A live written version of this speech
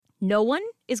No one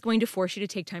is going to force you to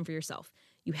take time for yourself.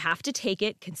 You have to take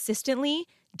it consistently,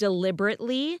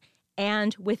 deliberately,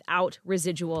 and without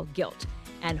residual guilt.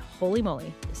 And holy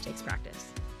moly, this takes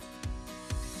practice.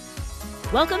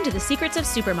 Welcome to the Secrets of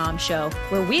Supermom show,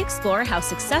 where we explore how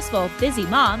successful, busy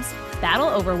moms battle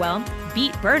overwhelm,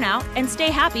 beat burnout, and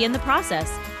stay happy in the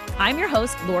process. I'm your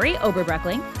host, Lori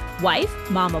Oberbreckling, wife,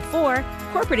 mom of 4,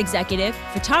 corporate executive,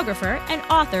 photographer, and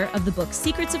author of the book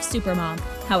Secrets of Supermom,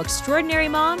 How Extraordinary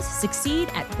Moms Succeed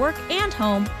at Work and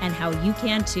Home, and How You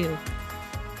Can Too.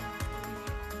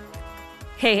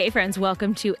 Hey friends,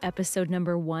 welcome to episode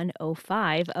number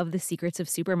 105 of the Secrets of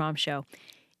Supermom show.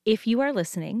 If you are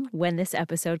listening when this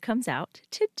episode comes out,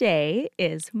 today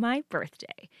is my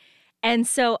birthday. And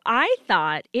so I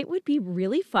thought it would be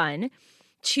really fun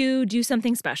to do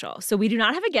something special. So we do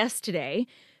not have a guest today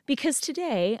because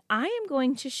today I am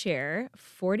going to share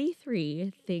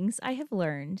 43 things I have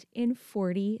learned in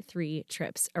 43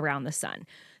 trips around the sun.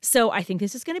 So I think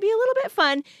this is going to be a little bit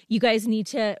fun. You guys need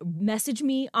to message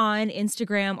me on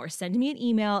Instagram or send me an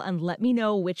email and let me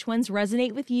know which ones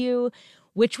resonate with you,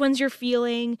 which ones you're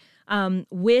feeling,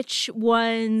 which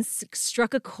ones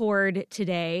struck a chord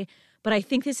today. But I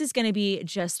think this is going to be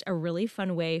just a really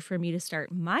fun way for me to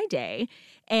start my day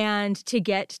and to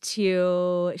get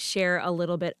to share a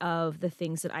little bit of the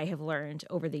things that I have learned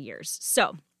over the years.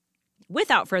 So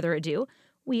without further ado,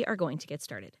 we are going to get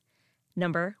started.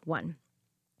 Number 1,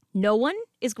 no one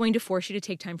is going to force you to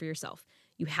take time for yourself.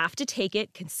 You have to take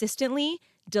it consistently,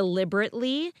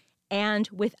 deliberately, and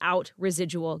without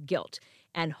residual guilt.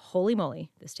 And holy moly,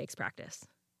 this takes practice.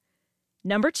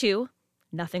 Number 2,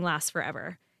 nothing lasts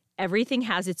forever. Everything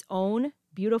has its own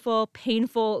beautiful,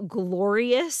 painful,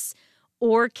 glorious,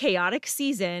 or chaotic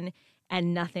season,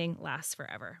 and nothing lasts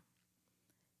forever.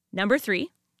 Number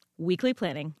 3, weekly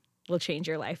planning will change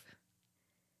your life.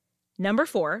 Number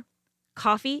 4,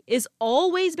 coffee is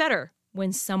always better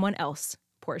when someone else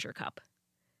pours your cup.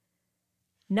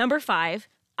 Number 5,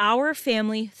 our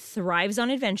family thrives on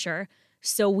adventure,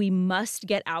 so we must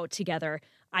get out together.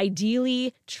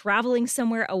 Ideally, traveling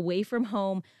somewhere away from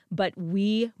home, but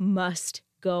we must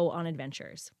go on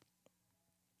adventures.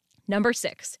 Number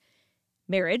 6,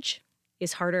 marriage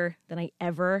is harder than I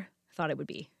ever thought it would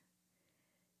be.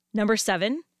 Number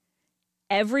 7,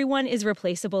 everyone is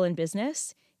replaceable in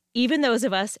business, even those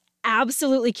of us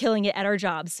absolutely killing it at our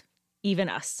jobs, even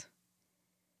us.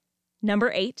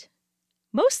 Number 8,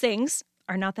 most things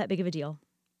are not that big of a deal,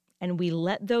 and we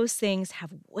let those things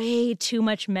have way too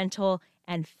much mental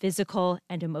and physical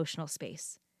and emotional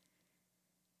space.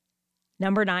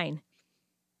 Number 9,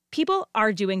 people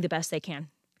are doing the best they can.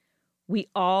 We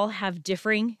all have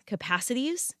differing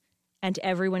capacities, and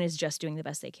everyone is just doing the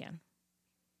best they can.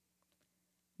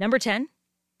 Number 10,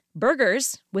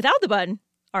 burgers without the bun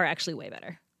are actually way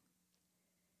better.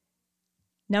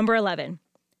 Number 11,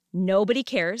 nobody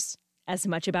cares as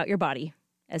much about your body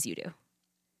as you do.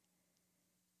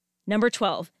 Number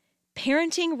 12,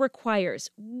 parenting requires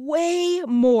way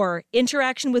more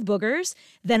interaction with boogers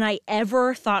than I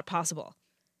ever thought possible.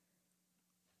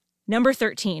 Number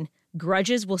 13,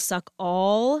 grudges will suck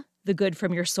all the good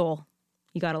from your soul.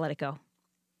 You got to let it go.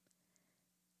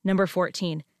 Number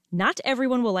 14, not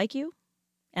everyone will like you,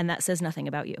 and that says nothing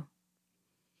about you.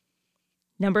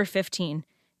 Number 15,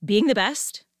 being the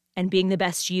best and being the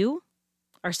best you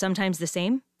are sometimes the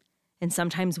same and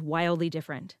sometimes wildly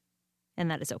different,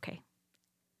 and that is okay.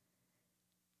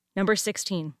 Number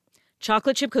 16,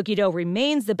 chocolate chip cookie dough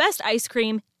remains the best ice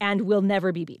cream and will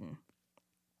never be beaten.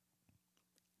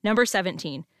 Number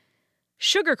 17,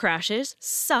 sugar crashes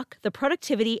suck the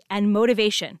productivity and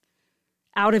motivation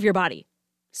out of your body,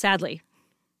 sadly.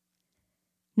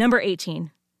 Number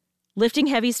 18, lifting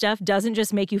heavy stuff doesn't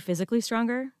just make you physically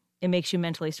stronger, it makes you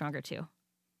mentally stronger too.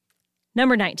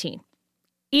 Number 19,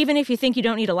 even if you think you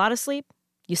don't need a lot of sleep,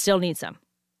 you still need some.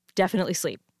 Definitely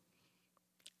sleep.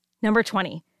 Number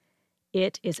 20,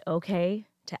 it is okay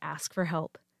to ask for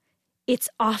help. It's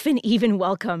often even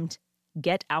welcomed.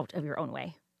 Get out of your own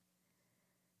way.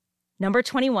 Number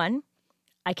 21,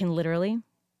 I can literally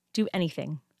do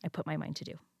anything I put my mind to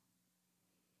do.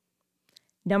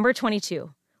 Number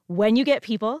 22, when you get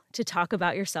people to talk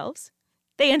about yourselves,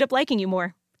 they end up liking you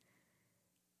more.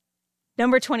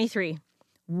 Number 23,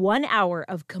 1 hour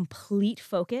of complete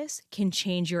focus can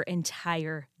change your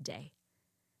entire day.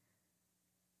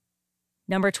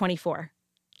 Number 24,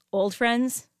 old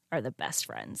friends are the best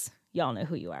friends. Y'all know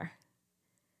who you are.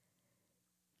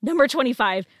 Number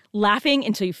 25, laughing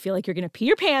until you feel like you're going to pee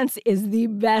your pants is the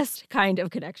best kind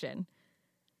of connection.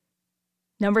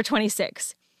 Number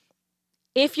 26,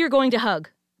 if you're going to hug,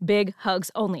 big hugs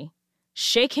only.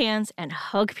 Shake hands and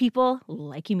hug people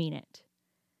like you mean it.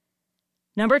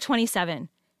 Number 27,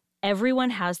 everyone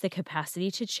has the capacity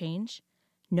to change,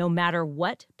 no matter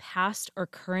what past or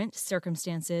current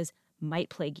circumstances might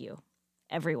plague you.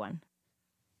 Everyone.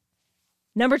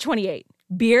 Number 28,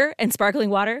 beer and sparkling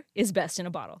water is best in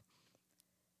a bottle.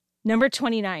 Number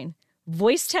 29,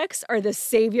 voice texts are the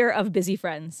savior of busy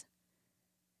friends.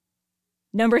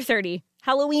 Number 30,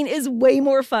 Halloween is way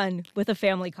more fun with a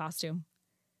family costume.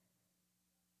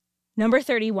 Number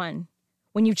 31,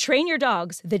 when you train your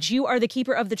dogs that you are the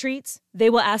keeper of the treats, they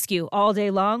will ask you all day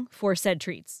long for said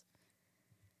treats.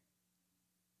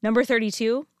 Number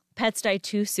 32, pets die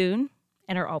too soon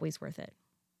and are always worth it.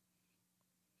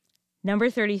 Number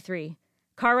 33,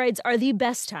 car rides are the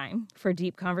best time for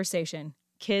deep conversation,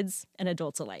 kids and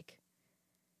adults alike.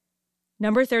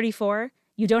 Number 34,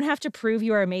 you don't have to prove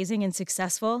you are amazing and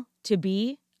successful to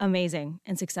be amazing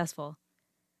and successful.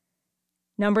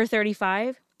 Number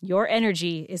 35, your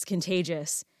energy is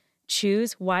contagious.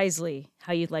 Choose wisely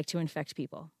how you'd like to infect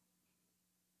people.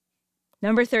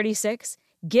 Number 36,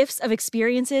 gifts of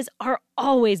experiences are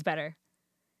always better.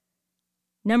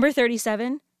 Number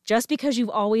 37, just because you've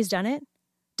always done it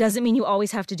doesn't mean you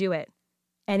always have to do it.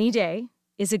 Any day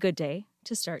is a good day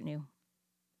to start new.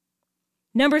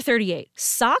 Number 38,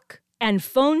 sock and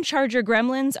phone charger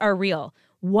gremlins are real.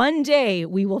 One day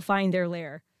we will find their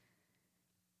lair.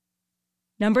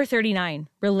 Number 39,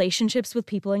 relationships with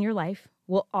people in your life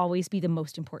will always be the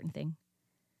most important thing.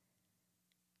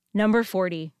 Number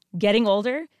 40, getting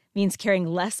older means caring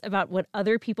less about what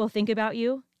other people think about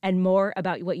you and more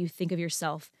about what you think of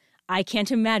yourself. I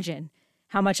can't imagine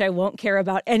how much I won't care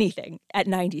about anything at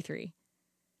 93.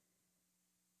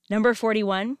 Number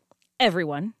 41,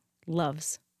 everyone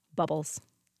loves bubbles.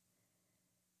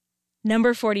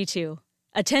 Number 42,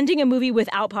 attending a movie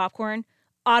without popcorn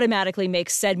automatically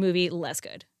makes said movie less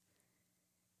good.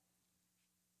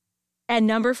 And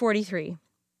number 43,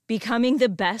 becoming the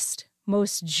best,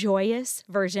 most joyous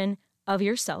version of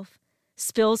yourself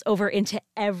spills over into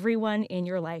everyone in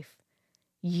your life.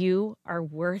 You are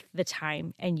worth the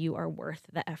time and you are worth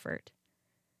the effort.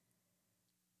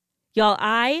 Y'all,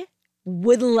 I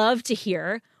would love to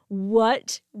hear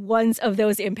what ones of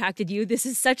those impacted you. This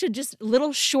is such a just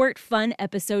little short, fun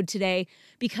episode today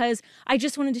because I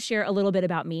just wanted to share a little bit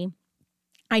about me.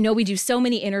 I know we do so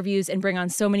many interviews and bring on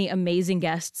so many amazing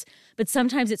guests, but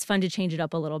sometimes it's fun to change it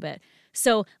up a little bit.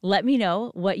 So let me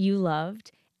know what you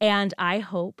loved, and I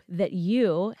hope that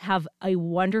you have a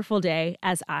wonderful day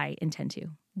as I intend to.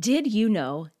 Did you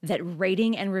know that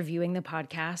rating and reviewing the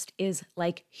podcast is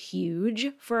like huge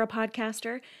for a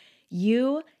podcaster?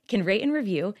 You can rate and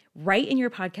review right in your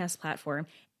podcast platform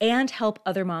and help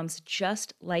other moms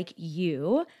just like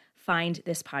you find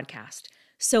this podcast.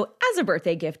 So as a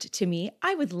birthday gift to me,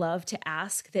 I would love to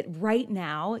ask that right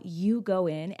now you go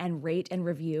in and rate and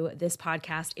review this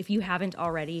podcast. If you haven't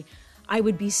already, I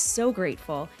would be so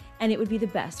grateful, and it would be the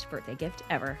best birthday gift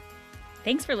ever.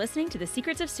 Thanks for listening to the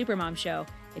Secrets of Supermom show.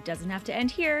 It doesn't have to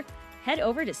end here. Head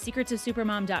over to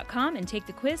secretsofsupermom.com and take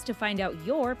the quiz to find out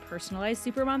your personalized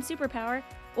Supermom superpower.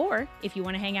 Or if you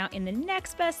want to hang out in the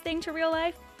next best thing to real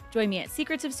life, join me at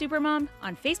Secrets of Supermom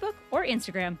on Facebook or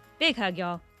Instagram. Big hug,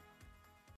 y'all.